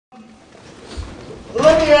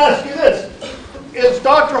let me ask you this. Is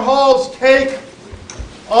Dr. Hall's take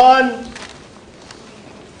on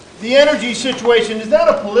the energy situation, is that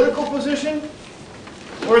a political position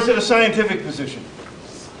or is it a scientific position?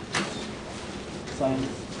 Science.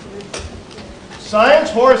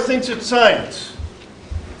 Science? Horace thinks it's science.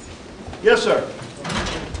 Yes, sir.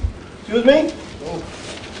 Excuse me?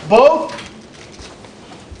 Both?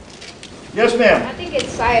 Yes, ma'am. I think it's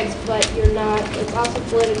science, but you're not, it's also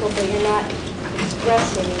political, but you're not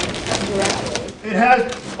expressing it directly. It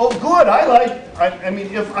has, oh good, I mean,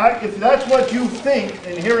 if that's what you think,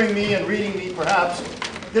 and hearing me and reading me perhaps,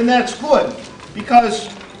 then that's good. Because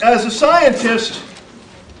as a scientist,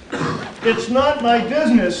 it's not my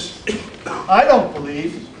business, I don't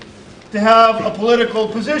believe, to have a political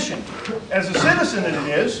position. As a citizen it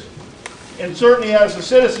is, and certainly as a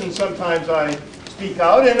citizen sometimes I speak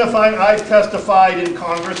out, and if I've testified in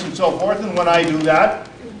Congress and so forth, and when I do that,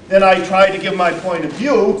 then I try to give my point of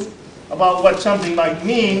view about what something might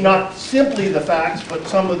mean, not simply the facts, but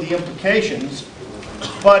some of the implications.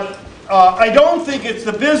 But I don't think it's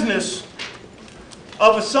the business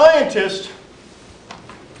of a scientist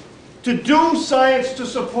to do science to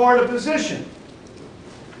support a position.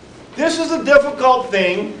 This is a difficult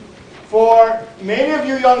thing for many of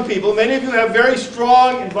you young people. Many of you have very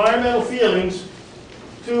strong environmental feelings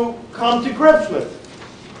to come to grips with.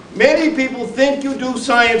 Many people think you do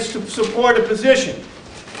science to support a position.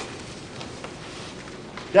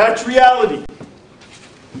 That's reality.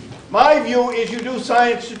 My view is you do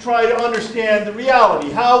science to try to understand the reality,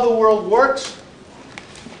 how the world works,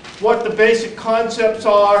 what the basic concepts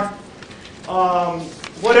are,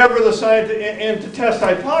 whatever the science, and to test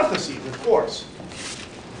hypotheses, of course,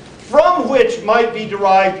 from which might be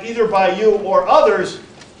derived either by you or others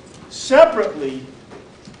separately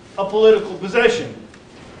a political position.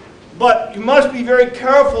 But you must be very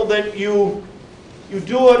careful that you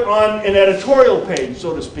do it on an editorial page,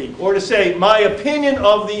 so to speak, or to say, my opinion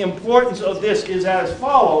of the importance of this is as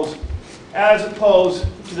follows, as opposed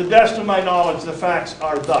to the best of my knowledge, the facts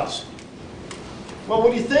are thus. Well,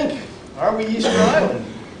 what do you think? Are we Easter Island?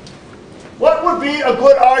 What would be a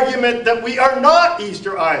good argument that we are not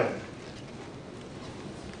Easter Island?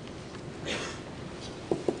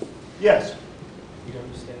 Yes? We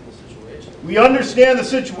understand the situation. We understand the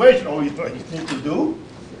situation. Oh, you think we do?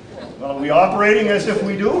 Are we operating as if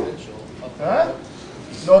we do? Huh?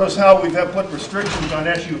 Notice how we've put restrictions on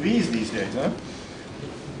SUVs these days, huh?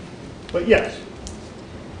 But yes,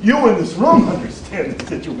 you in this room understand the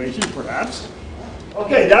situation, perhaps.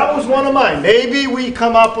 Okay, that was one of mine. Maybe we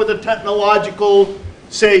come up with a technological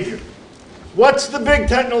savior. What's the big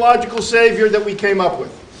technological savior that we came up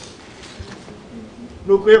with?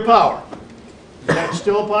 Nuclear power. That's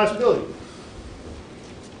still a possibility.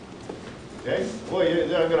 Okay? Boy,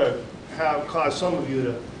 I'm going to cause some of you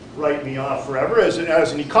to write me off forever. As an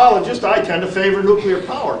ecologist, I tend to favor nuclear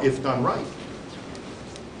power, if done right.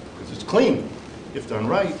 Because it's clean, if done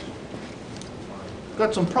right.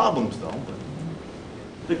 Got some problems, though.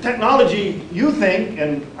 The technology you think,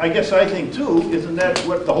 and I guess I think too, isn't that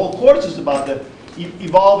what the whole course is about, the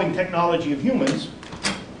evolving technology of humans,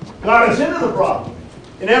 got us into the problem.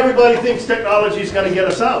 And everybody thinks technology is going to get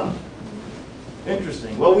us out.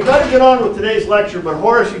 Interesting. Well, we've got to get on with today's lecture, but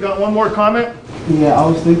Horace, you got one more comment? Yeah, I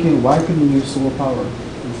was thinking, why couldn't you use solar power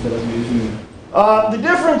instead of using... The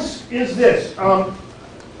difference is this. On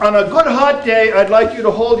a good hot day, I'd like you to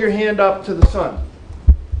hold your hand up to the sun.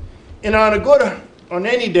 And on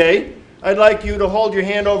any day, I'd like you to hold your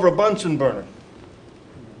hand over a Bunsen burner.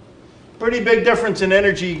 Pretty big difference in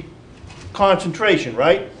energy concentration,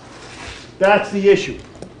 right? That's the issue.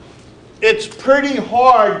 It's pretty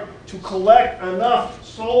hard to collect enough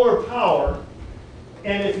solar power,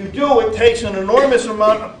 and if you do, it takes an enormous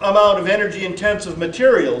amount of energy-intensive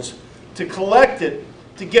materials to collect it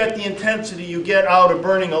to get the intensity you get out of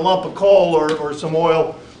burning a lump of coal or some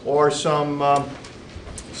oil or some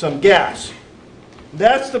gas.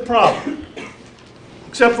 That's the problem.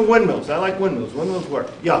 Except for windmills. I like windmills. Windmills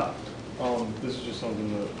work. Yeah? This is just something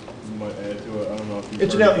that you might add to it. I don't know if you've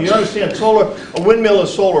Incidentally, you understand, a windmill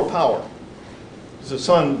is solar power. The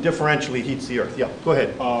sun differentially heats the earth. Yeah, go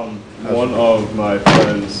ahead. One of my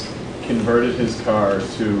friends converted his car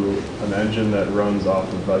to an engine that runs off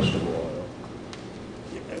of vegetable oil.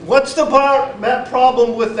 What's the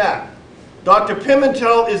problem with that? Dr.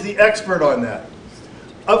 Pimentel is the expert on that.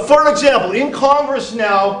 For example, in Congress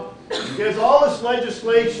now, there's all this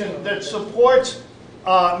legislation that supports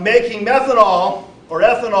making methanol or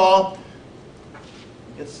ethanol,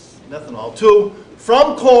 it's methanol too,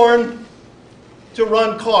 from corn to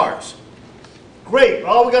run cars. Great.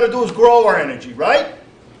 All we got to do is grow our energy, right?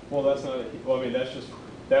 Well, that's not. Well, I mean, that's just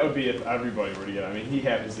That would be if everybody were to get it. I mean, he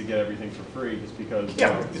happens to get everything for free just because.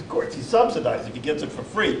 Yeah, of course, he's subsidized if he gets it for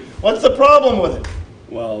free. What's the problem with it?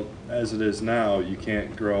 Well, as it is now, you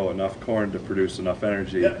can't grow enough corn to produce enough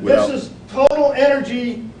energy. This is total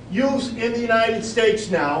energy use in the United States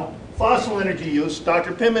now, fossil energy use.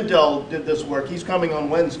 Dr. Pimentel did this work. He's coming on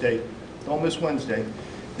Wednesday. Don't miss Wednesday.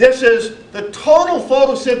 This is the total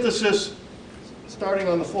photosynthesis, starting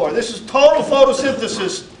on the floor. This is total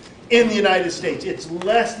photosynthesis in the United States. It's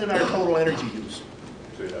less than our total energy use.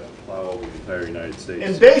 So you'd have to plow over the entire United States.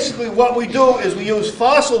 And basically what we do is we use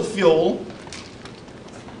fossil fuel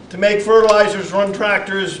to make fertilizers, run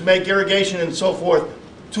tractors, make irrigation and so forth,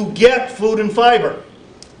 to get food and fiber.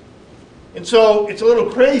 And so it's a little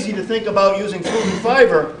crazy to think about using food and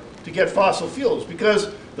fiber to get fossil fuels,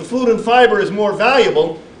 because the food and fiber is more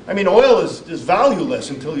valuable. I mean, oil is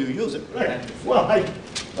valueless until you use it. Right. Well,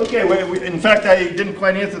 in fact, I didn't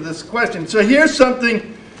quite answer this question. So here's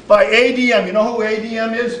something by ADM. You know who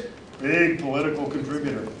ADM is? Big political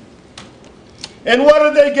contributor. And what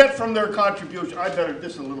did they get from their contribution?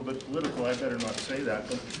 This is a little bit political, I better not say that.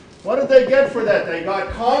 But what did they get for that? They got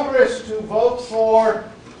Congress to vote for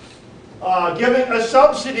giving a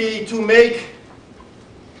subsidy to make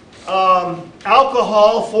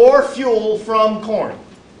alcohol for fuel from corn.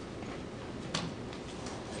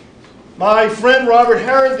 My friend Robert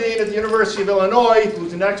Herendeen at the University of Illinois,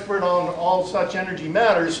 who's an expert on all such energy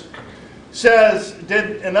matters,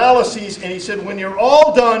 did analyses, and he said, when you're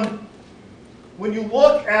all done, when you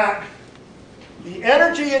look at the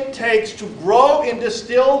energy it takes to grow and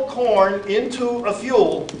distill corn into a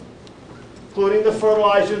fuel, including the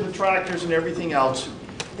fertilizer, the tractors, and everything else,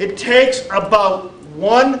 it takes about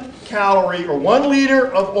 1 calorie or 1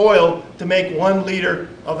 liter of oil to make 1 liter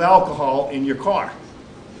of alcohol in your car.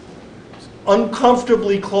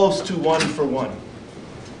 Uncomfortably close to 1 for 1.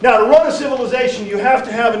 Now, to run a civilization, you have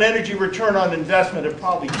to have an energy return on investment of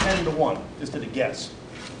probably 10 to 1, just at a guess.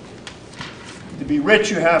 To be rich,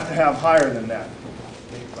 you have to have higher than that.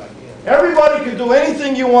 Everybody can do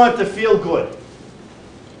anything you want to feel good.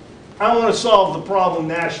 I want to solve the problem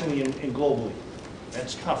nationally and globally.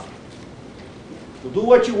 That's tough. So do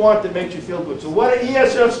what you want that makes you feel good. So what do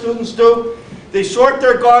ESF students do? They sort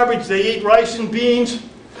their garbage, they eat rice and beans,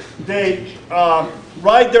 they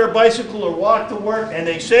ride their bicycle or walk to work, and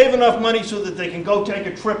they save enough money so that they can go take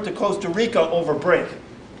a trip to Costa Rica over break.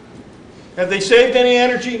 Have they saved any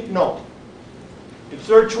energy? No. It's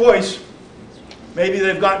their choice. Maybe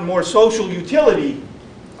they've gotten more social utility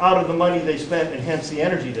out of the money they spent, and hence the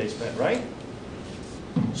energy they spent, right?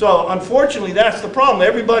 So unfortunately, that's the problem.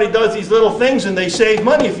 Everybody does these little things and they save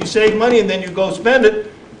money. If you save money and then you go spend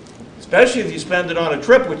it, especially if you spend it on a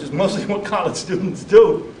trip, which is mostly what college students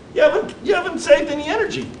do, you haven't saved any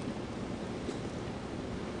energy.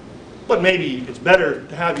 But maybe it's better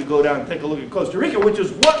to have you go down and take a look at Costa Rica, which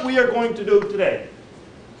is what we are going to do today.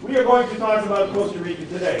 We are going to talk about Costa Rica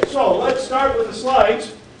today. So let's start with the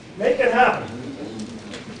slides. Make it happen.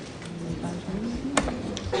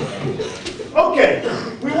 Okay,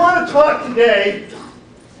 we want to talk today,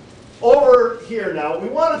 over here now, we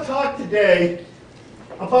want to talk today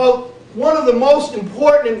about one of the most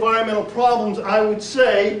important environmental problems, I would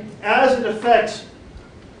say, as it affects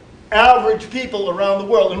average people around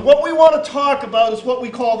the world. And what we want to talk about is what we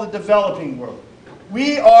call the developing world.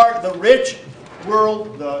 We are the rich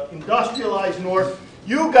world, the industrialized north.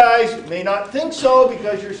 You guys may not think so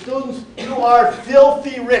because you're students. You are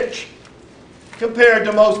filthy rich compared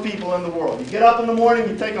to most people in the world. You get up in the morning,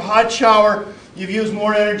 you take a hot shower, you've used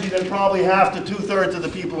more energy than probably half to 2/3 of the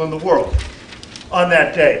people in the world on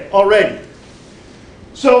that day already.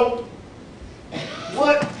 So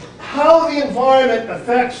how the environment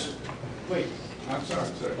affects,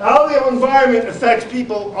 how the environment affects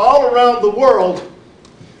people all around the world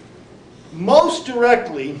most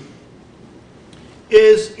directly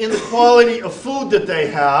is in the quality of food that they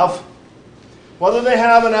have, whether they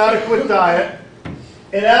have an adequate diet.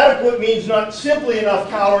 And adequate means not simply enough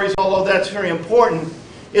calories, although that's very important.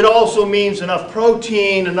 It also means enough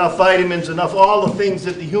protein, enough vitamins, enough all the things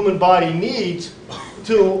that the human body needs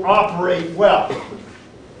to operate well.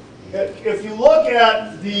 If you look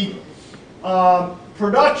at the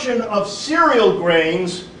production of cereal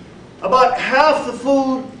grains, about half the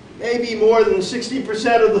food, maybe more than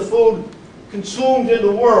 60% of the food consumed in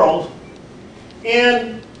the world,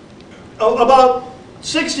 and about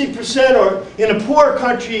 60%, or in a poor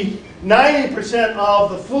country, 90% of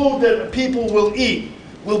the food that people will eat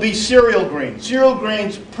will be cereal grains. Cereal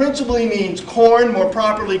grains principally means corn, more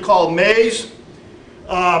properly called maize,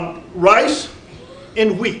 rice,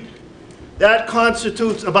 and wheat. that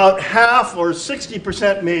constitutes about half or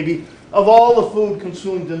 60% maybe of all the food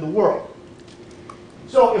consumed in the world.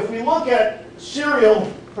 So if we look at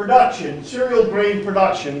cereal production, cereal grain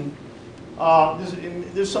production,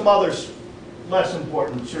 there's some others less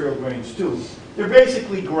important cereal grains too. They're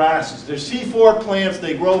basically grasses. They're C4 plants,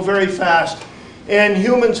 they grow very fast, and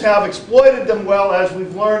humans have exploited them well, as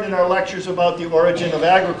we've learned in our lectures about the origin of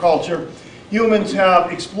agriculture. Humans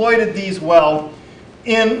have exploited these well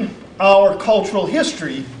in our cultural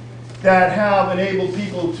history that have enabled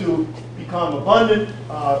people to become abundant,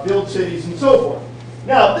 build cities, and so forth.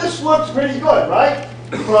 Now, this looks pretty good, right?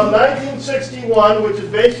 From 1961, which is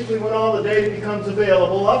basically when all the data becomes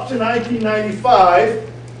available, up to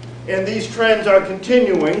 1995, and these trends are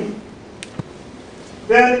continuing,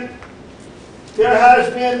 then there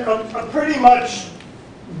has been a pretty much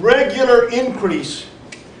regular increase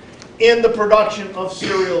in the production of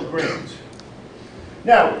cereal grains.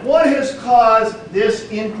 Now, what has caused this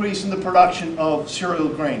increase in the production of cereal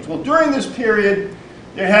grains? Well, during this period,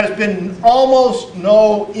 there has been almost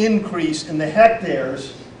no increase in the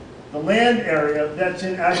hectares, the land area that's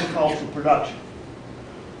in agricultural production.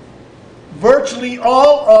 Virtually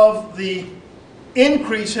all of the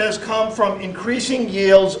increase has come from increasing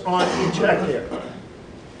yields on each hectare.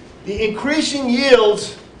 The increasing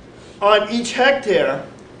yields on each hectare,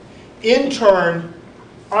 in turn,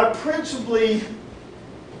 are principally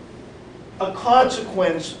a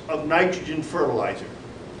consequence of nitrogen fertilizer.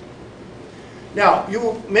 Now,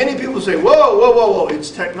 many people say, whoa, whoa, whoa, whoa, it's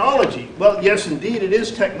technology. Well, yes, indeed, it is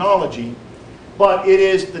technology, but it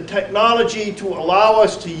is the technology to allow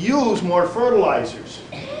us to use more fertilizers.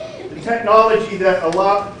 The technology that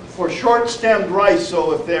allow for short-stemmed rice,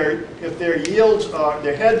 so if their yields are,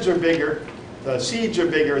 their heads are bigger, the seeds are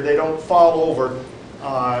bigger, they don't fall over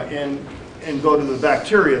and go to the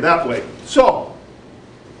bacteria that way. So,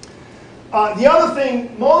 the other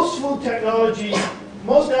thing, most food technology,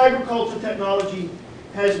 most agricultural technology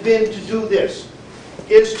has been to do this,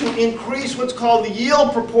 is to increase what's called the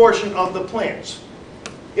yield proportion of the plants.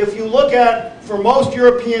 If you look at, for most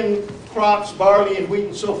European crops, barley and wheat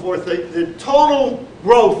and so forth, the total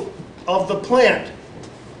growth of the plant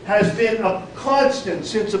has been a constant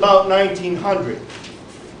since about 1900.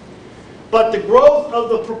 But the growth of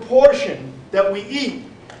the proportion that we eat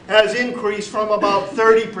has increased from about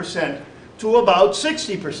 30% to about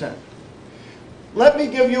 60%. Let me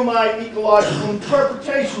give you my ecological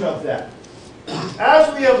interpretation of that.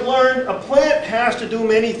 As we have learned, a plant has to do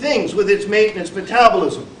many things with its maintenance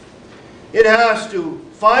metabolism. It has to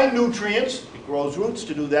find nutrients, it grows roots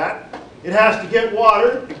to do that. It has to get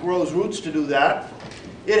water, it grows roots to do that.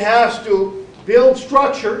 It has to build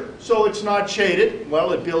structure so it's not shaded.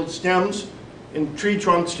 Well, it builds stems and tree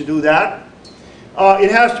trunks to do that.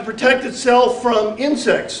 It has to protect itself from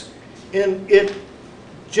insects, and it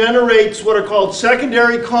generates what are called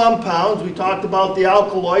secondary compounds. We talked about the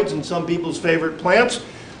alkaloids in some people's favorite plants,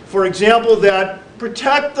 for example, that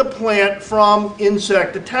protect the plant from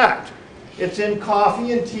insect attack. It's in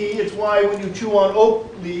coffee and tea. It's why when you chew on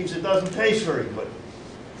oak leaves, it doesn't taste very good.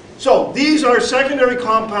 So these are secondary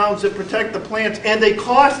compounds that protect the plants, and they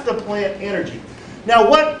cost the plant energy. Now,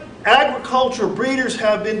 what agricultural breeders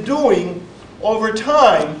have been doing over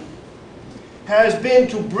time has been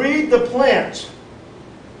to breed the plants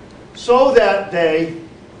so that the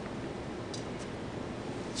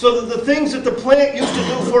things that the plant used to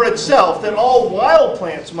do for itself, that all wild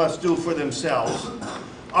plants must do for themselves,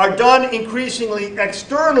 are done increasingly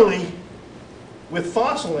externally with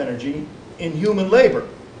fossil energy in human labor.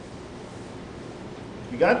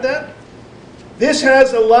 You got that? This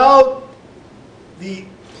has allowed the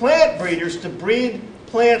plant breeders to breed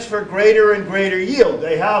plants for greater and greater yield.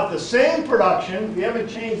 They have the same production. We haven't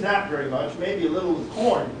changed that very much, maybe a little with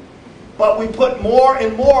corn. But we put more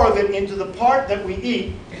and more of it into the part that we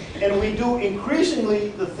eat, and we do increasingly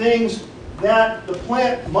the things that the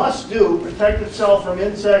plant must do, protect itself from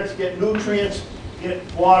insects, get nutrients, get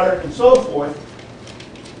water, and so forth.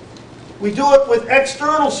 We do it with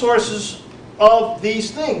external sources of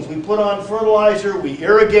these things. We put on fertilizer, we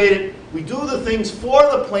irrigate it, we do the things for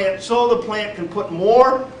the plant so the plant can put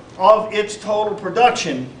more of its total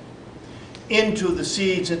production into the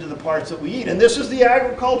seeds, into the parts that we eat. And this is the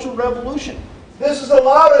agricultural revolution. This has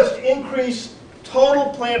allowed us to increase total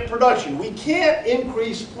plant production. We can't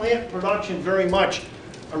increase plant production very much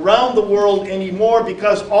around the world anymore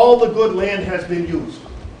because all the good land has been used.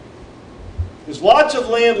 There's lots of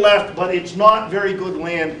land left, but it's not very good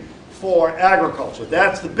land for agriculture.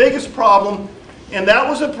 That's the biggest problem, and that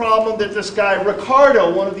was a problem that this guy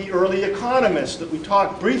Ricardo, one of the early economists that we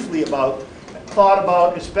talked briefly about, thought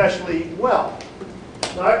about especially well.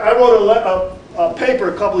 I wrote a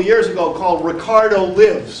paper a couple of years ago called Ricardo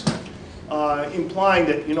Lives, implying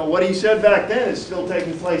that, you know, what he said back then is still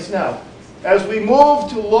taking place now. As we move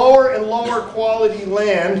to lower and lower quality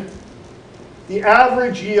land, the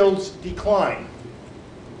average yields decline.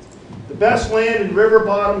 The best land in river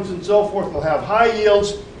bottoms and so forth will have high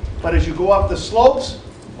yields, but as you go up the slopes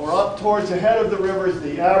or up towards the head of the rivers,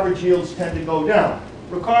 the average yields tend to go down.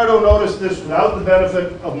 Ricardo noticed this without the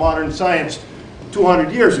benefit of modern science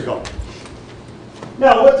 200 years ago.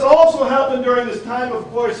 Now, what's also happened during this time, of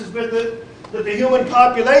course, has been that the human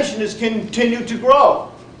population has continued to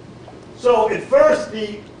grow. So at first,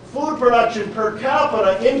 the food production per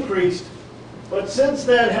capita increased, but since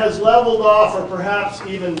then has leveled off or perhaps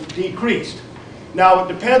even decreased. Now,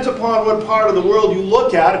 it depends upon what part of the world you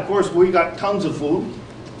look at. Of course, we got tons of food,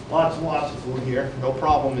 lots and lots of food here, no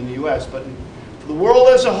problem in the US, but for the world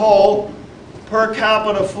as a whole, per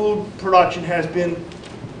capita food production has been,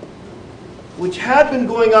 which had been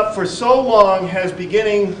going up for so long, has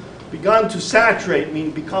begun to saturate,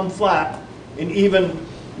 meaning become flat, and even,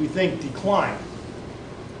 we think, decline.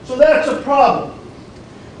 So that's a problem.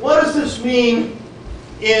 What does this mean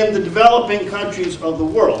in the developing countries of the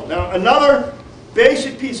world? Now, another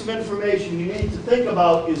basic piece of information you need to think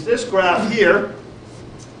about is this graph here.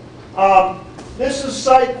 This is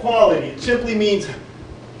site quality. It simply means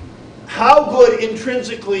how good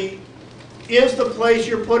intrinsically is the place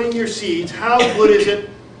you're putting your seeds, how good is it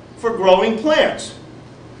for growing plants.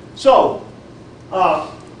 So,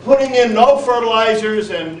 putting in no fertilizers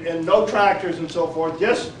and no tractors and so forth,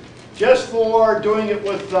 just for doing it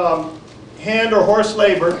with hand or horse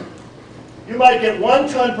labor, you might get 1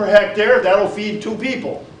 ton per hectare. That'll feed 2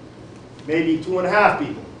 people, maybe 2.5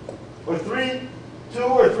 people, or 2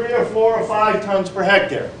 or 3 or 4 or 5 tons per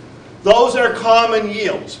hectare. Those are common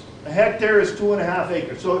yields. A hectare is 2.5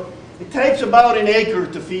 acres. So it takes about an acre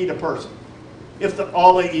to feed a person, if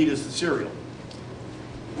all they eat is the cereal,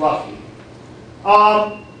 roughly.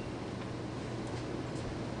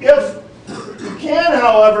 If you can,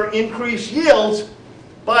 however, increase yields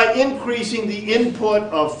by increasing the input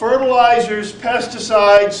of fertilizers,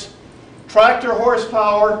 pesticides, tractor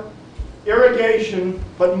horsepower, irrigation,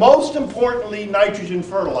 but most importantly, nitrogen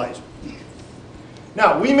fertilizer.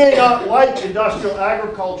 Now, we may not like industrial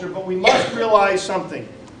agriculture, but we must realize something.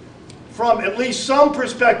 From at least some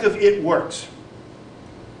perspective, it works.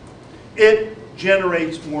 It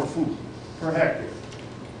generates more food per hectare.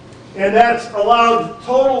 And that's allowed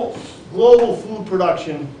total global food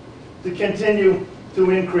production to continue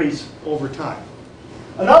to increase over time.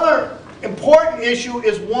 Another important issue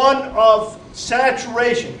is one of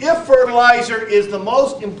saturation. If fertilizer is the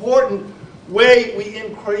most important way we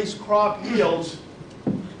increase crop yields,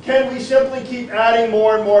 can we simply keep adding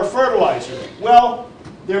more and more fertilizer? Well,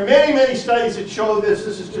 there are many, many studies that show this.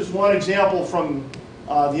 This is just one example from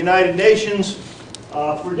the United Nations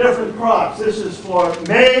for different crops. This is for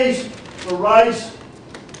maize, for rice,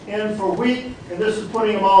 and for wheat, and this is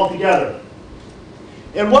putting them all together.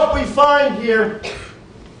 And what we find here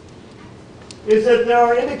is that there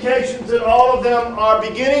are indications that all of them are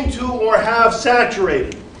beginning to or have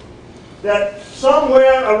saturated. That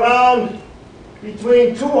somewhere around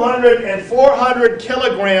between 200 and 400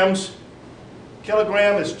 kilograms,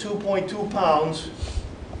 kilogram is 2.2 pounds,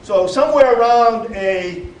 so somewhere around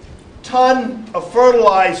a ton of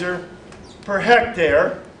fertilizer per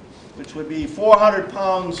hectare, which would be 400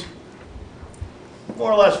 pounds,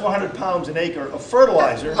 more or less 400 pounds an acre of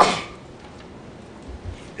fertilizer.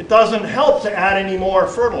 It doesn't help to add any more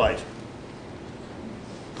fertilizer.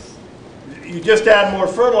 You just add more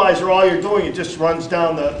fertilizer, all you're doing, it just runs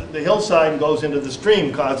down the hillside and goes into the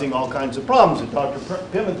stream, causing all kinds of problems that Dr.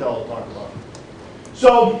 Pimentel will talk about.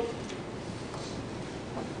 So,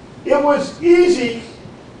 it was easy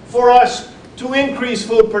for us to increase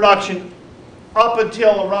food production up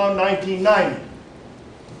until around 1990.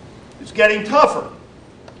 It's getting tougher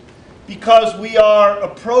because we are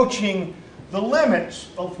approaching the limits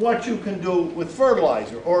of what you can do with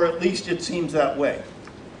fertilizer, or at least it seems that way.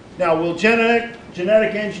 Now, will genetic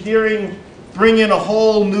engineering bring in a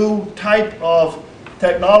whole new type of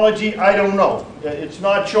technology? I don't know. It's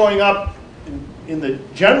not showing up in the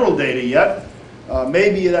general data yet.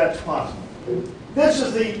 Maybe that's possible. This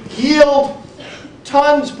is the yield,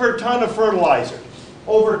 tons per ton of fertilizer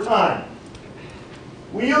over time.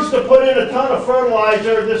 We used to put in a ton of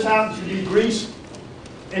fertilizer, this happens to be Greece,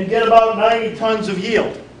 and get about 90 tons of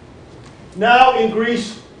yield. Now in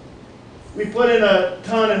Greece, we put in a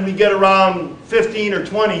ton and we get around 15 or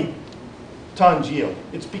 20 tons yield.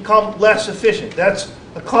 It's become less efficient. That's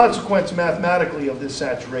a consequence mathematically of this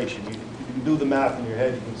saturation. You can do the math in your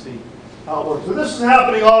head, you can see how it works. So this is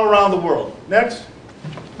happening all around the world. Next.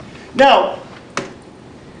 Now,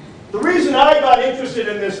 the reason I got interested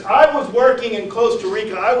in this, I was working in Costa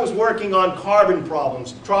Rica. I was working on carbon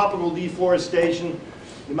problems, tropical deforestation,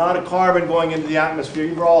 the amount of carbon going into the atmosphere.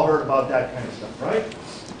 You've all heard about that kind of stuff, right?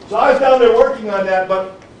 So I was down there working on that,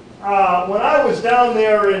 but when I was down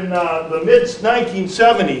there in the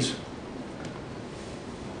mid-1970s,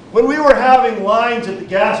 when we were having lines at the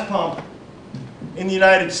gas pump in the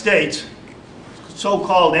United States,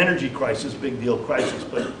 so-called energy crisis, big deal crisis,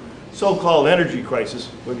 but so-called energy crisis,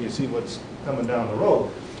 when you see what's coming down the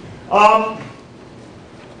road. I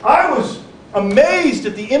was amazed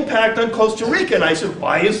at the impact on Costa Rica, and I said,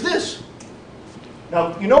 why is this?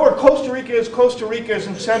 Now, you know where Costa Rica is? Costa Rica is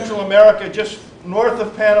in Central America, just north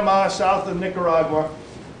of Panama, south of Nicaragua.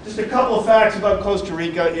 Just a couple of facts about Costa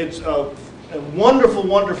Rica. It's a wonderful,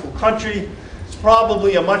 wonderful country. It's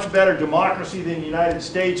probably a much better democracy than the United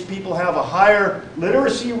States. People have a higher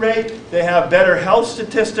literacy rate. They have better health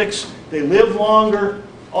statistics. They live longer.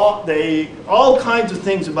 All kinds of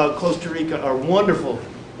things about Costa Rica are wonderful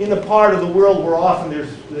in the part of the world where often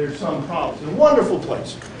there's some problems. It's a wonderful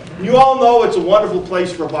place. You all know it's a wonderful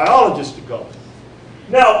place for biologists to go.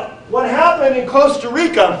 Now, what happened in Costa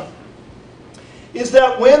Rica is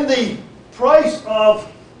that when the price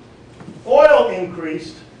of oil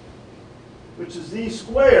increased, which is these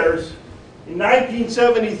squares, in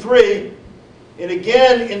 1973 and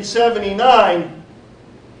again in 79,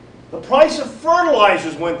 the price of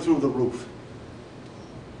fertilizers went through the roof.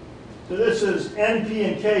 So this is N, P,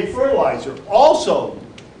 and K fertilizer, also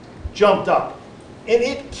jumped up. And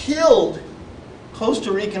it killed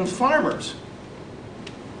Costa Rican farmers.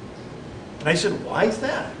 And I said, why is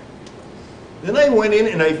that? Then I went in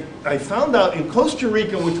and I found out in Costa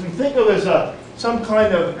Rica, which we think of as some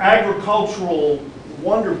kind of agricultural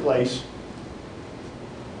wonder place,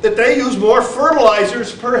 that they use more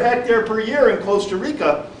fertilizers per hectare per year in Costa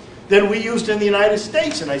Rica than we used in the United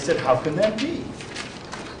States. And I said, how can that be?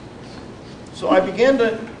 So I began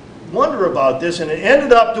to wonder about this, and it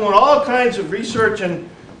ended up doing all kinds of research in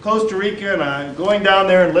Costa Rica, and I'm going down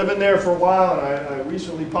there and living there for a while, and I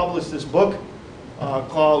recently published this book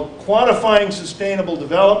called Quantifying Sustainable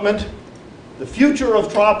Development, The Future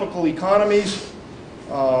of Tropical Economies.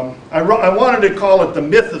 I wanted to call it The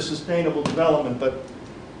Myth of Sustainable Development, but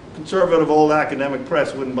conservative old academic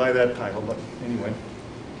press wouldn't buy that title, but anyway.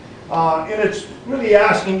 And it's really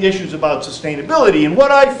asking issues about sustainability, and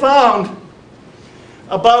what I found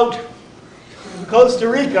about Costa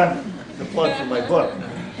Rica, the plug for my book.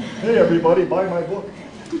 Hey everybody, buy my book.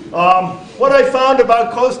 What I found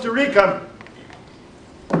about Costa Rica,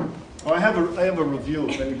 I have a review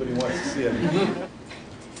if anybody wants to see it.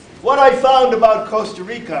 What I found about Costa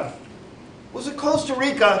Rica was that Costa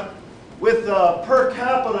Rica, with a per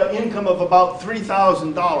capita income of about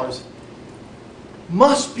 $3,000,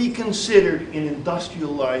 must be considered an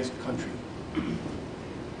industrialized country.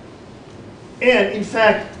 And in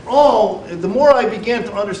fact, the more I began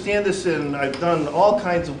to understand this, and I've done all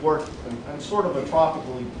kinds of work, I'm sort of a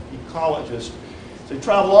tropical ecologist, so I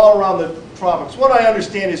travel all around the tropics. What I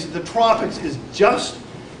understand is that the tropics is just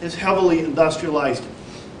as heavily industrialized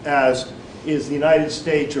as is the United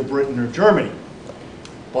States or Britain or Germany.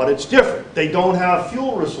 But it's different. They don't have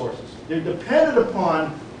fuel resources. They're dependent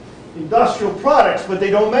upon industrial products, but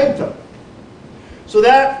they don't make them. So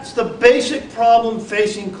that's the basic problem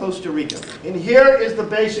facing Costa Rica. And here is the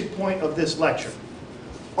basic point of this lecture.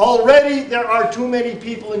 Already there are too many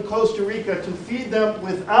people in Costa Rica to feed them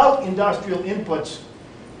without industrial inputs.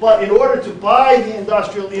 But in order to buy the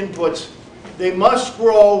industrial inputs, they must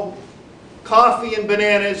grow coffee and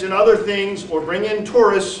bananas and other things, or bring in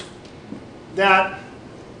tourists, that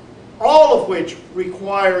all of which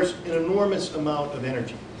requires an enormous amount of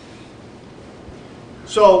energy.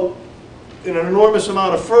 So, an enormous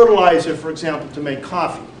amount of fertilizer, for example, to make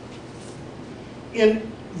coffee.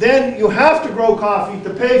 And then you have to grow coffee to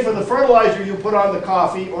pay for the fertilizer you put on the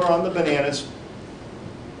coffee or on the bananas.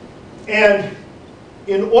 And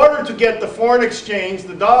in order to get the foreign exchange,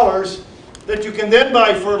 the dollars, that you can then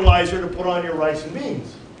buy fertilizer to put on your rice and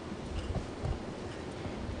beans.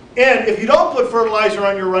 And if you don't put fertilizer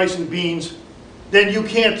on your rice and beans, then you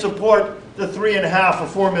can't support the 3.5 or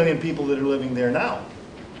 4 million people that are living there now.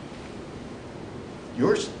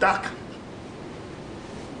 You're stuck.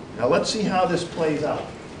 Now let's see how this plays out.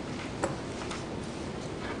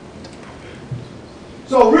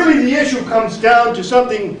 So really the issue comes down to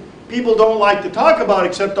something people don't like to talk about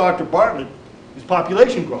except Dr. Bartlett, is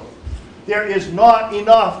population growth. there is not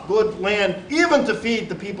enough good land even to feed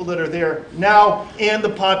the people that are there now, and the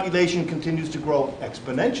population continues to grow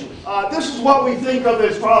exponentially. This is what we think of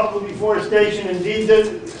as tropical deforestation. Indeed,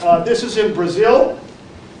 this is in Brazil.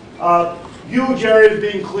 Huge areas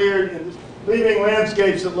being cleared and leaving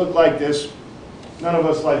landscapes that look like this. None of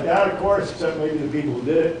us like that, of course, except maybe the people who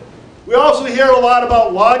did it. We also hear a lot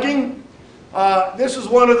about logging. This is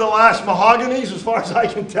one of the last mahoganies, as far as I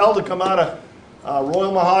can tell, to come out of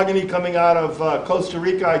royal mahogany coming out of Costa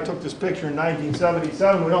Rica. I took this picture in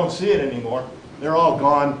 1977. We don't see it anymore. They're all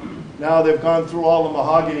gone. Now they've gone through all the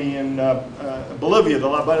mahogany in Bolivia.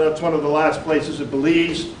 That's one of the last places at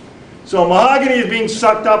Belize. So mahogany is being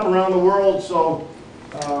sucked up around the world, so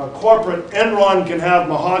corporate Enron can have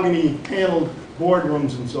mahogany paneled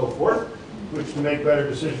boardrooms and so forth, which to make better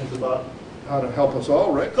decisions about how to help us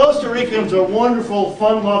all, right? Costa Ricans are wonderful,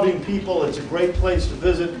 fun-loving people. It's a great place to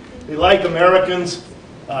visit. They like Americans.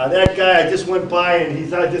 That guy, I just went by and he's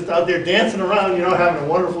just out there dancing around, you know, having a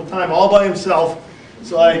wonderful time all by himself.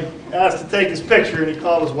 So I asked to take his picture and he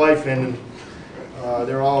called his wife in, and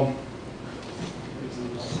they're all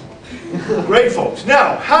great folks.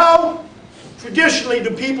 Now, how traditionally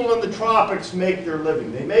do people in the tropics make their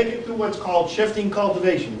living? They make it through what's called shifting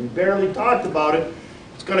cultivation. We barely talked about it.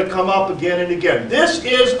 It's going to come up again and again. This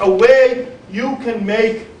is a way you can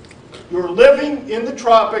make your living in the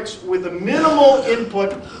tropics with a minimal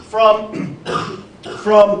input from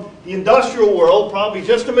the industrial world, probably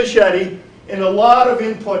just a machete, and a lot of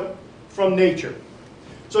input from nature.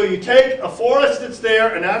 So you take a forest that's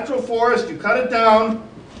there, a natural forest, you cut it down,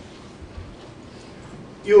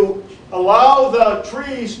 you allow the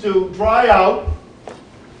trees to dry out.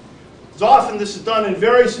 Often this is done in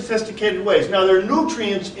very sophisticated ways. Now there are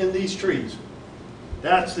nutrients in these trees.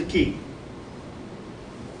 That's the key.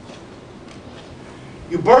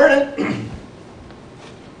 You burn it,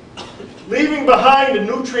 leaving behind a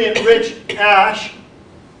nutrient-rich ash.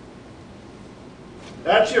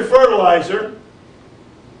 That's your fertilizer.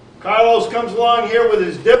 Carlos comes along here with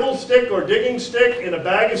his dibble stick or digging stick and a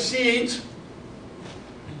bag of seeds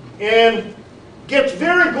and gets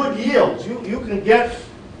very good yields. You can get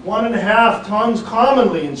 1.5 tons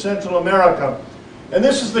commonly in Central America. And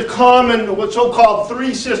this is the common, what's so-called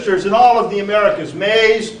three sisters in all of the Americas.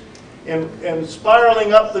 Maize, and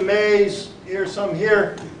spiraling up the maize, here's some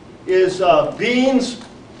here, is beans.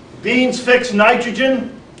 Beans fix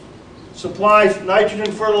nitrogen, supply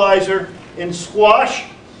nitrogen fertilizer. In squash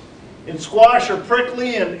are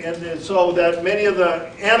prickly, and so that many of the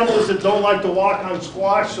animals that don't like to walk on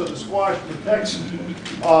squash, so the squash protects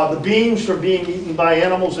the beans from being eaten by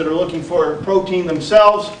animals that are looking for protein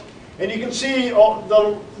themselves. And you can see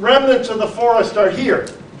the remnants of the forest are here.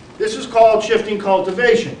 This is called shifting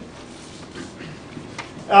cultivation.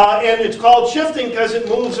 And it's called shifting because it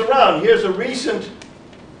moves around. Here's a recent,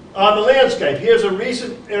 on the landscape, here's a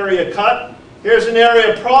recent area cut. Here's an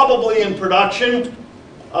area probably in production.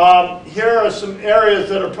 Here are some areas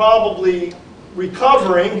that are probably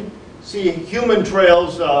recovering. See human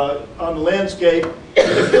trails on the landscape. And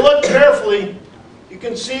if you look carefully, you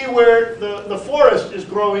can see where the forest is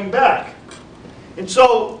growing back. And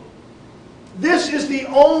so this is the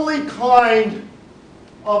only kind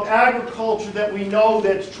of agriculture that we know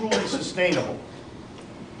that's truly sustainable.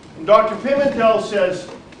 And Dr. Pimentel says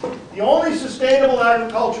the only sustainable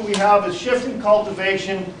agriculture we have is shifting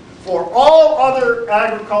cultivation. For all other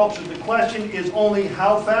agriculture, the question is only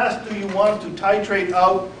how fast do you want to titrate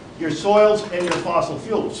out your soils and your fossil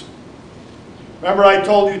fuels. Remember I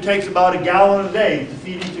told you it takes about 1 gallon a day to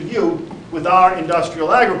feed each of you with our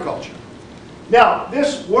industrial agriculture. Now,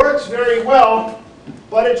 this works very well,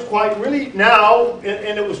 but it's quite really now,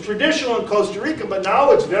 and it was traditional in Costa Rica, but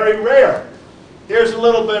now it's very rare. Here's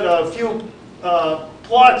a few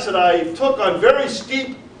plots that I took on very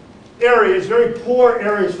steep areas, very poor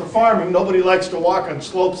areas for farming. Nobody likes to walk on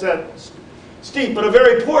slopes that steep, but a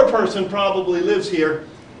very poor person probably lives here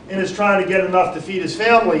and is trying to get enough to feed his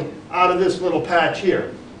family out of this little patch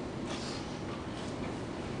here.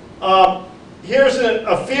 Here's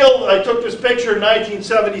a field. I took this picture in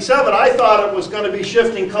 1977. I thought it was going to be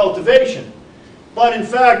shifting cultivation. But in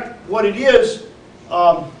fact, what it is,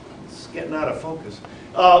 it's getting out of focus.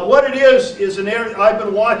 What it is an area. I've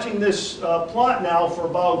been watching this plot now for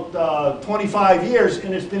about 25 years,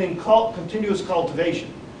 and it's been in continuous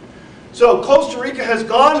cultivation. So Costa Rica has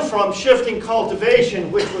gone from shifting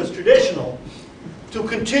cultivation, which was traditional, to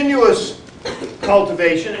continuous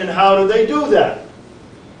cultivation. And how do they do that?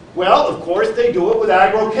 Well, of course, they do it with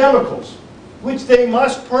agrochemicals, which they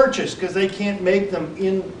must purchase because they can't make them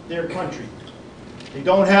in their country. They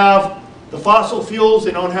don't have the fossil fuels,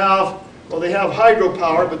 they don't have Well, they have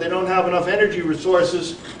hydropower, but they don't have enough energy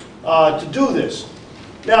resources to do this.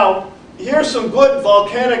 Now, here's some good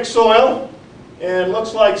volcanic soil, and it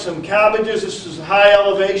looks like some cabbages. This is high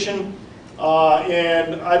elevation,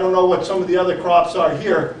 and I don't know what some of the other crops are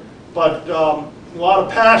here, but a lot of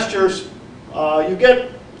pastures.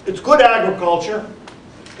 It's good agriculture,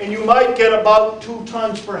 and you might get about 2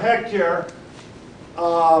 tons per hectare,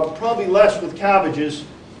 probably less with cabbages,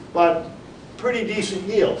 but pretty decent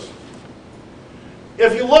yields.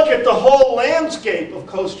 If you look at the whole landscape of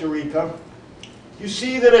Costa Rica, you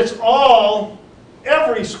see that it's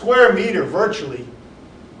every square meter virtually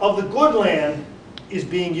of the good land is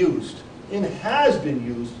being used, and has been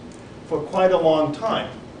used for quite a long time.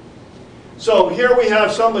 So here we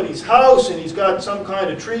have somebody's house, and he's got some kind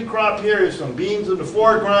of tree crop here. There's some beans in the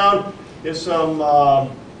foreground. There's some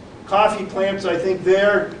coffee plants, I think,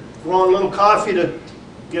 there, growing a little coffee to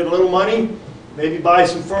get a little money. Maybe buy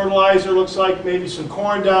some fertilizer, looks like maybe some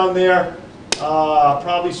corn down there,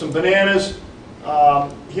 probably some bananas.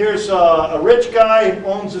 Here's a rich guy who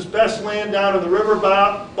owns his best land down in the river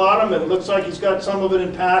bottom, and it looks like he's got some of it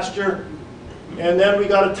in pasture. And then we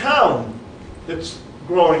got a town that's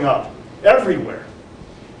growing up everywhere.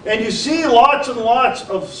 And you see lots and lots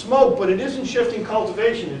of smoke, but it isn't shifting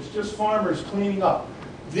cultivation, it's just farmers cleaning up.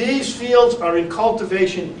 These fields are in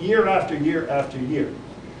cultivation year after year after year.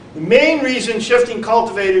 The main reason shifting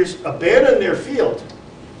cultivators abandon their field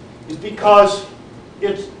is because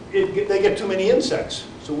they get too many insects.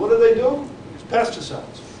 So what do? It's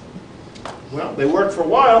pesticides. Well, they work for a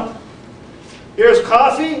while. Here's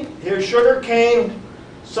coffee, here's sugar cane,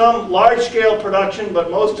 some large-scale production,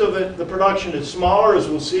 but most of it, the production is smaller, as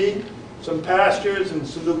we'll see. Some pastures and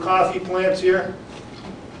some new coffee plants here.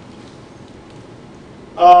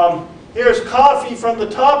 Here's coffee from the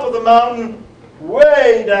top of the mountain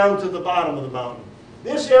way down to the bottom of the mountain.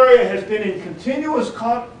 This area has been in continuous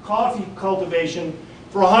coffee cultivation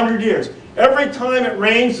for 100 years. Every time it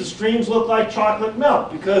rains, the streams look like chocolate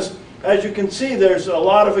milk because, as you can see, there's a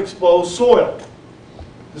lot of exposed soil.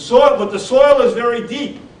 But the soil is very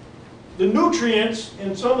deep. The nutrients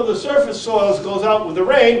in some of the surface soils goes out with the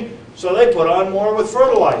rain, so they put on more with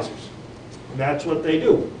fertilizers. And that's what they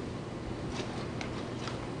do.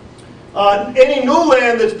 Any new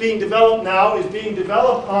land that's being developed now is being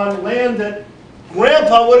developed on land that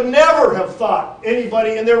Grandpa would never have thought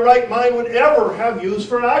anybody in their right mind would ever have used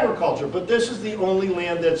for agriculture. But this is the only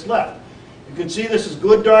land that's left. You can see this is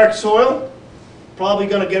good dark soil. Probably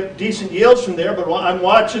going to get decent yields from there, but I'm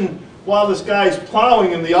watching while this guy's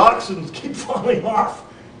plowing and the oxen keep falling off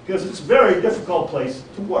because it's a very difficult place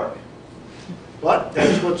to work. But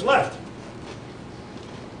that's what's left.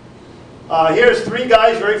 Here's 3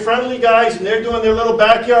 guys, very friendly guys, and they're doing their little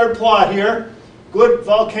backyard plot here. Good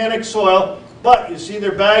volcanic soil, but you see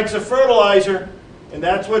their bags of fertilizer, and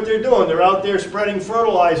that's what they're doing. They're out there spreading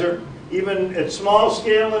fertilizer, even at small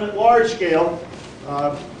scale and at large scale.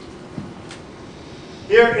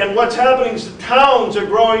 Here, and what's happening is the towns are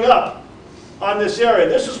growing up on this area.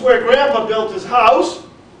 This is where Grandpa built his house,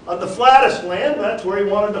 on the flattest land. That's where he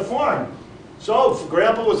wanted to farm. So if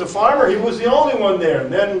Grandpa was a farmer, he was the only one there.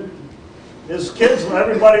 And then his kids,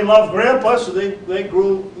 everybody loved Grandpa, so they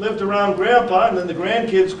lived around Grandpa, and then the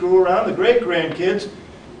grandkids grew around, the great-grandkids,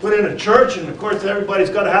 put in a church, and of course everybody's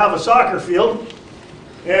got to have a soccer field,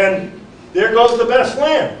 and there goes the best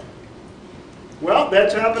land. Well,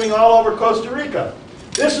 that's happening all over Costa Rica.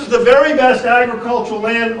 This is the very best agricultural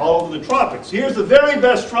land all over the tropics. Here's the very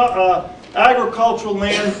best agricultural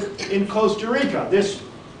land in Costa Rica. This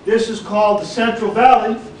is called the Central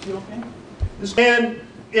Valley. This land,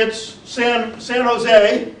 it's San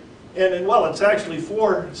Jose, and well, it's actually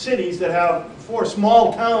 4 cities that have 4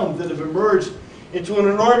 small towns that have emerged into an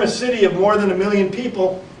enormous city of more than 1 million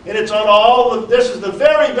people, and it's on all of, this is the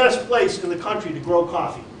very best place in the country to grow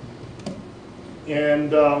coffee.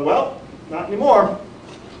 And well, not anymore.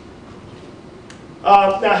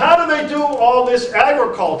 Now, how do they do all this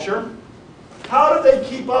agriculture? How do they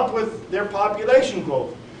keep up with their population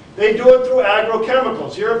growth? They do it through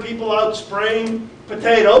agrochemicals. Here are people out spraying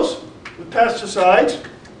potatoes with pesticides.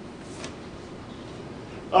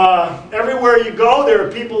 Everywhere you go, there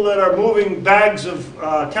are people that are moving bags of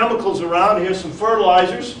chemicals around. Here's some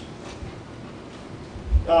fertilizers.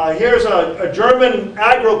 Here's a German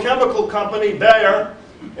agrochemical company, Bayer,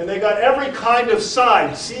 and they got every kind of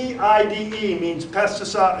side. C-I-D-E means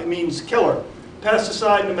pesticide, it means killer.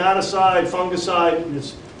 Pesticide, nematicide, fungicide,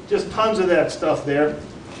 there's just tons of that stuff there.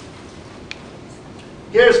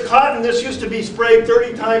 Here's cotton. This used to be sprayed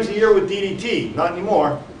 30 times a year with DDT. Not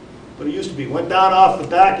anymore, but it used to be. Went down off the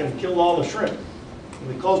back and killed all the shrimp in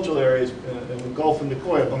the coastal areas in the Gulf of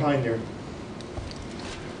Nicoya behind there.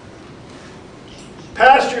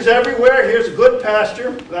 pastures everywhere. Here's a good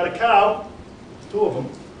pasture. Got a cow, 2 of them.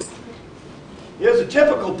 Here's a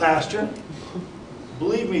typical pasture.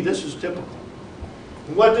 Believe me, this is typical.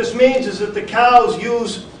 And what this means is that the cows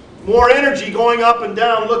use more energy going up and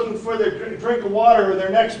down looking for their drink of water or their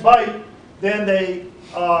next bite than they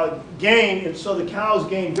gain, and so the cows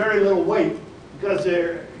gain very little weight because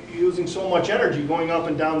they're using so much energy going up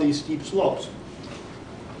and down these steep slopes.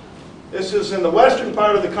 This is in the western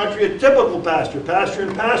part of the country, a typical pasture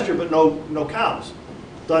and pasture, but no cows.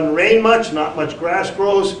 Doesn't rain much, not much grass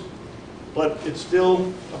grows, but it's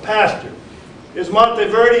still a pasture. Is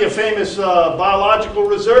Monteverde a famous biological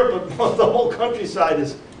reserve? But the whole countryside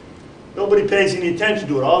is, nobody pays any attention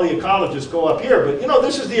to it. All the ecologists go up here. But you know,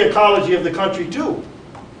 this is the ecology of the country too.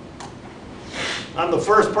 I'm the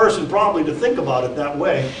first person probably to think about it that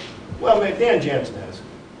way. Well, Dan Jansen has.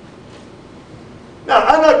 Now,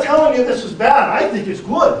 I'm not telling you this is bad. I think it's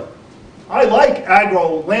good. I like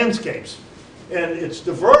agro landscapes. And it's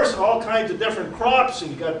diverse, all kinds of different crops.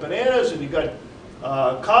 And you got bananas, and you got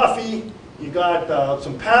coffee. You got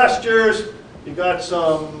some pastures, you got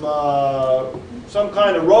some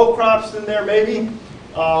kind of row crops in there maybe.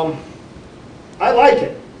 I like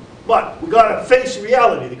it, but we got to face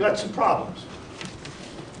reality. They got some problems.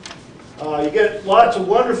 You get lots of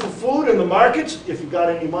wonderful food in the markets if you got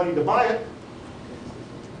any money to buy it.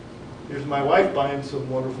 Here's my wife buying some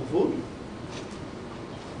wonderful food.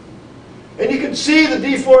 And you can see the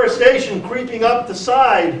deforestation creeping up the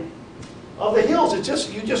side of the hills. It's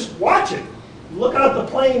just, you just watch it. Look out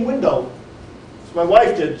the plane window. As my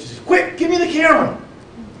wife did. She said, "Quick, give me the camera."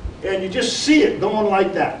 And you just see it going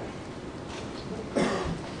like that.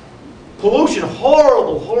 Pollution,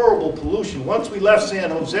 horrible, horrible pollution. Once we left San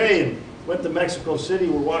Jose and went to Mexico City,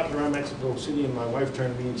 we're walking around Mexico City, and my wife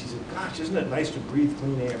turned to me and she said, "Gosh, isn't it nice to breathe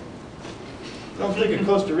clean air?" Don't think of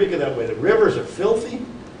Costa Rica that way. The rivers are filthy.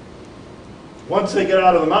 Once they get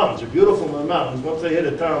out of the mountains, they're beautiful in the mountains. Once they hit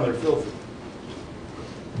a town, they're filthy.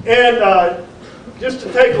 And just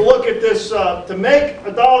to take a look at this, to make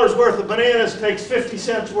 $1 worth of bananas takes 50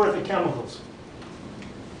 cents worth of chemicals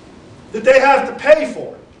that they have to pay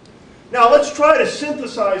for. Now let's try to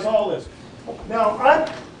synthesize all this. Now I've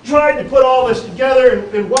tried to put all this together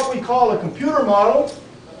in what we call a computer model,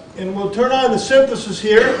 and we'll turn on the synthesis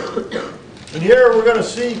here. And here we're going to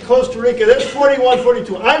see Costa Rica. That's 41,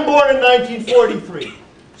 42. I'm born in 1943.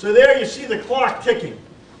 So there you see the clock ticking.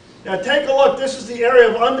 Now take a look. This is the area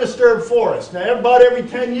of undisturbed forest. Now about every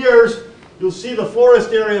 10 years, you'll see the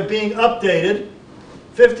forest area being updated.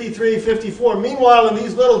 53, 54. Meanwhile, in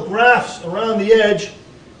these little graphs around the edge,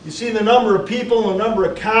 you see the number of people, the number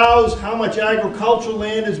of cows, how much agricultural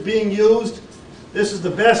land is being used. This is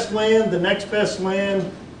the best land, the next best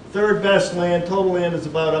land, third best land. Total land is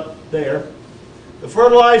about up there. The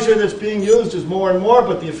fertilizer that's being used is more and more,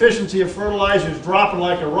 but the efficiency of fertilizer is dropping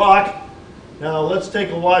like a rock. Now let's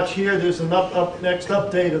take a watch here. There's an next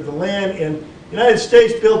update of the land. And the United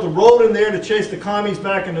States built a road in there to chase the commies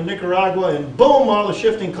back into Nicaragua, and boom, all the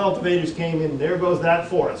shifting cultivators came in. There goes that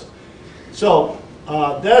forest. So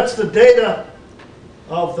that's the data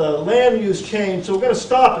of the land use change. So we're going to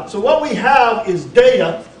stop it. So what we have is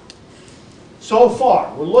data so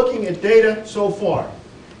far. We're looking at data so far.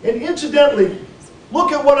 And incidentally,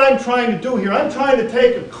 look at what I'm trying to do here. I'm trying to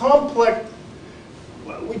take a complex,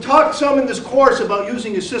 we talked some in this course about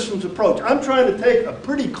using a systems approach. I'm trying to take a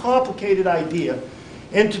pretty complicated idea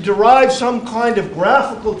and to derive some kind of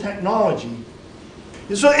graphical technology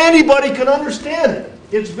so anybody can understand it.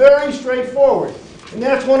 It's very straightforward. And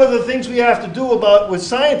that's one of the things we have to do with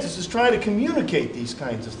scientists, is try to communicate these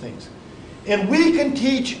kinds of things. And we can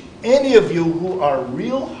teach any of you who are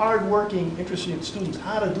real hardworking, interested students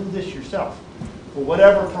how to do this yourself for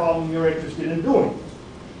whatever problem you're interested in doing.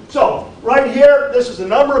 So, right here, this is the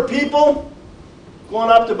number of people, going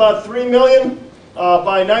up to about 3 million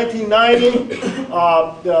by 1990.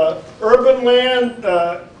 The urban land,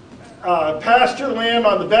 pasture land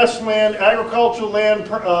on the best land, agricultural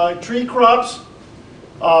land, tree crops.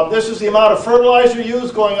 This is the amount of fertilizer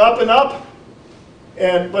used going up and up.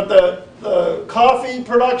 But the coffee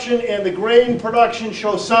production and the grain production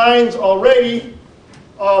show signs already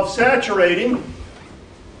of saturating.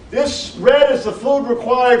 This red is the food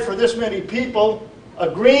required for this many people. A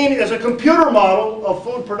green is a computer model of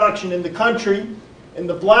food production in the country. And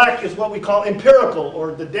the black is what we call empirical,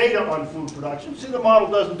 or the data on food production. See, the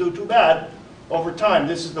model doesn't do too bad over time.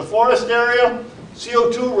 This is the forest area,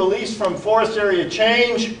 CO2 released from forest area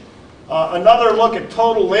change. Another look at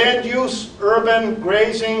total land use, urban,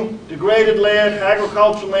 grazing, degraded land,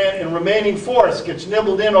 agricultural land, and remaining forest gets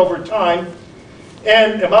nibbled in over time.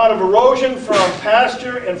 And amount of erosion from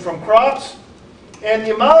pasture and from crops. and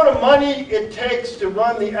the amount of money it takes to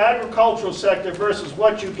run the agricultural sector versus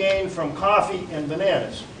what you gain from coffee and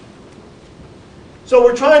bananas. So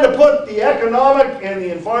we're trying to put the economic and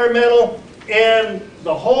the environmental and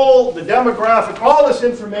the demographic, all this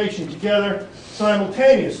information together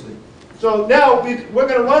simultaneously. So now we're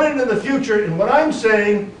going to run into the future, and what I'm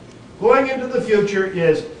saying going into the future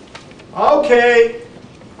is, okay,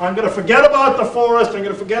 I'm going to forget about the forest, I'm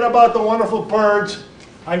going to forget about the wonderful birds,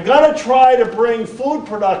 I'm going to try to bring food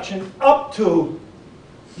production up to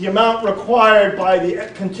the amount required by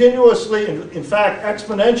the continuously, in fact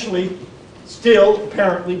exponentially, still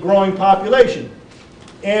apparently growing population.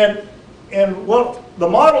 And what the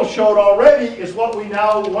model showed already is what we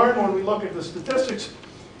now learn when we look at the statistics,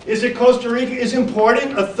 is that Costa Rica is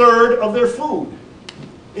importing a third of their food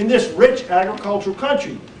in this rich agricultural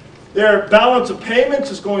country. Their balance of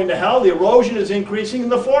payments is going to hell, the erosion is increasing,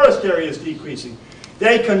 and the forest area is decreasing.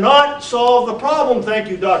 They cannot solve the problem, thank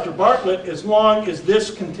you, Dr. Bartlett, as long as this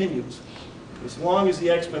continues, as long as the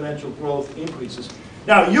exponential growth increases.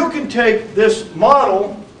 Now, you can take this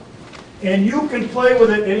model and you can play with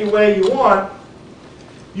it any way you want.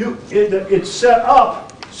 It's set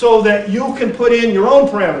up so that you can put in your own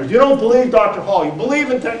parameters. You don't believe Dr. Hall, you believe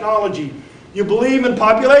in technology, you believe in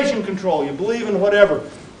population control, you believe in whatever.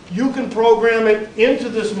 You can program it into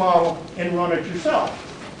this model and run it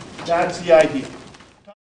yourself. That's the idea.